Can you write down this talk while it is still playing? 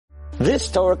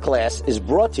This Torah class is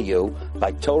brought to you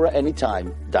by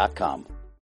TorahAnytime.com.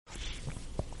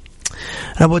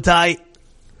 Rabotai,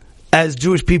 as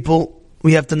Jewish people,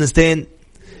 we have to understand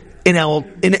in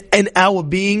our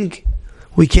being,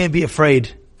 we can't be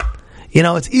afraid. You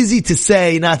know, it's easy to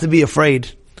say not to be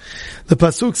afraid. The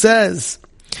Pasuk says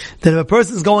that if a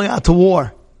person is going out to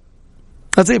war,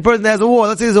 let's say a person has a war,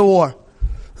 let's say there's a war.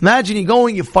 Imagine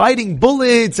you're fighting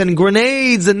bullets and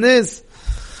grenades and this.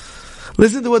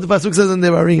 Listen to what the Pasuk says in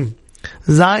Devarim.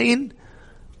 Zayin,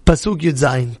 Pasuk Yud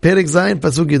Zayin. Perek Zayin,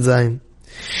 Pasuk Yud Zayin.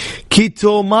 Ki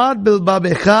tomar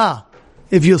bilbabecha.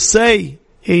 If you say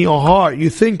in your heart, you're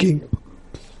thinking,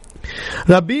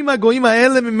 Rabim hagoyim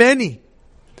ha'ele mimeni.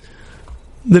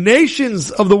 The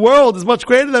nations of the world is much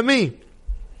greater than me.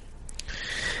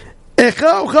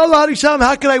 Echa uchal harisham.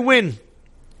 How can I win?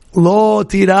 Lo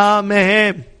tira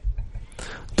mehem.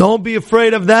 Don't be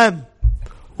afraid of them.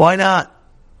 Why not?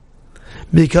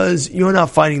 Because you're not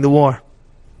fighting the war.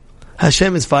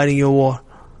 Hashem is fighting your war.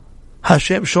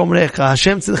 Hashem shomrecha.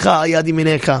 Hashem tzidcha al yad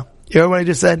yaminecha. You heard what I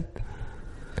just said?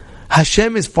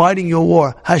 Hashem is fighting your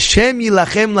war. Hashem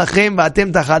yilachem lachem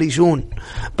v'atem tacharishun.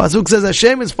 Pasuk says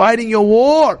Hashem is fighting your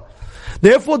war.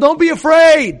 Therefore, don't be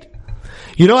afraid.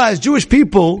 You know, as Jewish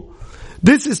people,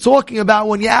 this is talking about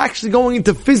when you're actually going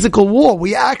into physical war.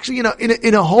 We're actually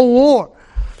in a whole war.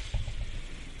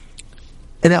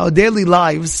 In our daily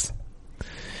lives,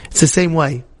 it's the same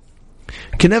way.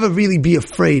 You can never really be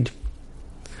afraid.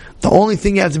 The only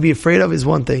thing you have to be afraid of is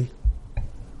one thing.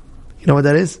 You know what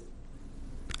that is?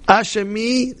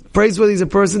 Ashemi, praiseworthy is a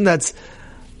person that's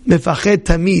mefached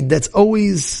tamid, that's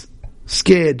always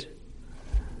scared.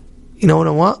 You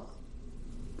know what?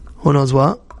 Who knows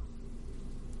what?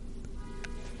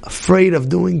 Afraid of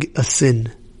doing a sin.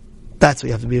 That's what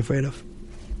you have to be afraid of.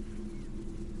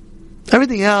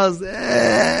 Everything else,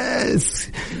 it's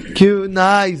cute,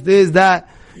 nice, this, that.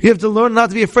 You have to learn not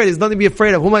to be afraid. There's nothing to be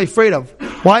afraid of. Who am I afraid of?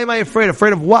 Why am I afraid?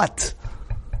 Afraid of what?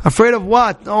 Afraid of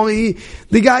what? Only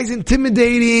the guy's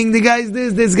intimidating. The guy's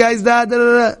this guy's that. Da,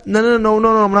 da, da.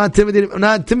 No. I'm not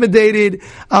intimidated.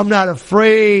 I'm not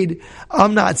afraid.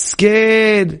 I'm not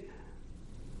scared.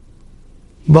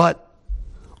 But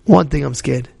one thing I'm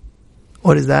scared.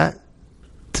 What is that?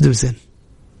 To do sin.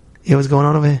 You know what's going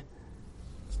on over here?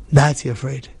 That's you're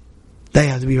afraid. That you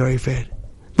have to be very afraid.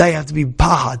 That you have to be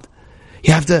pahad.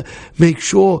 You have to make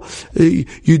sure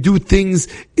you do things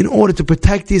in order to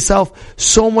protect yourself,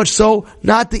 so much so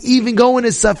not to even go in a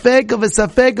safek of a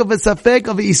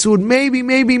isud.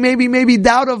 Maybe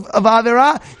doubt of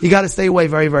avera. You got to stay away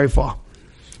very, very far.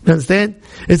 You understand?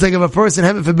 It's like if a person,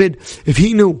 heaven forbid, if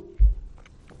he knew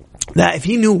that if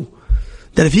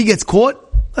he gets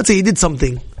caught, let's say he did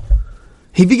something,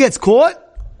 if he gets caught,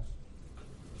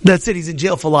 that's it, he's in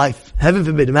jail for life. Heaven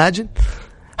forbid. Imagine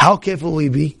how careful will he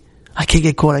be? I can't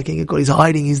get caught. He's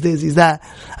hiding. He's this. He's that.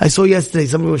 I saw yesterday,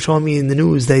 somebody was showing me in the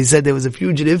news, they said there was a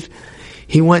fugitive.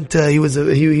 He went,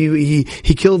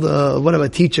 he killed a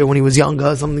teacher when he was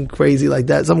younger, something crazy like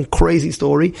that, some crazy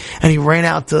story. And he ran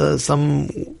out to some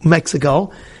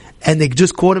Mexico, and they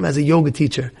just caught him as a yoga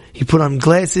teacher. He put on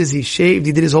glasses, he shaved,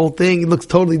 he did his whole thing, he looks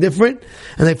totally different.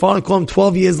 And they finally caught him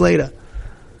 12 years later.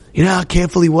 You know how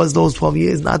careful he was those 12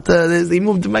 years? Not this, he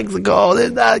moved to Mexico,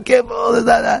 this, that, careful, this,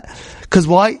 that. Cause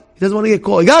why? He doesn't want to get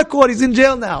caught. He got caught, he's in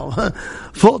jail now.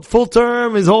 full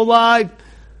term, his whole life.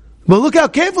 But look how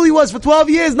careful he was for 12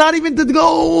 years, not even to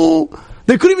go.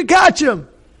 They couldn't even catch him.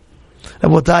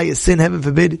 And what I sin, heaven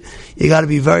forbid, you gotta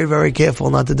be very, very careful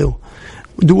not to do.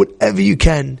 Do whatever you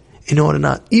can in order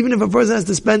not. Even if a person has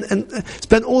to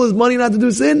spend all his money not to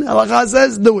do sin, Allah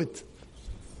says, do it.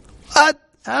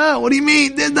 What do you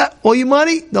mean? Did that? All your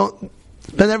money? Don't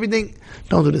spend everything.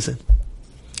 Don't do the sin.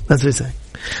 That's what he's saying.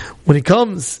 When it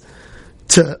comes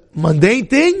to mundane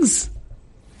things,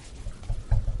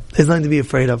 there's nothing to be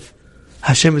afraid of.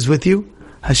 Hashem is with you.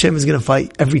 Hashem is going to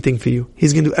fight everything for you.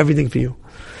 He's going to do everything for you.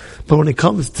 But when it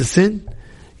comes to sin,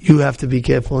 you have to be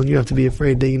careful and you have to be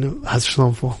afraid that has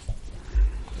shalom for.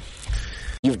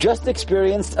 You've just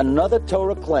experienced another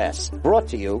Torah class brought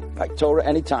to you by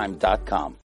TorahAnytime.com.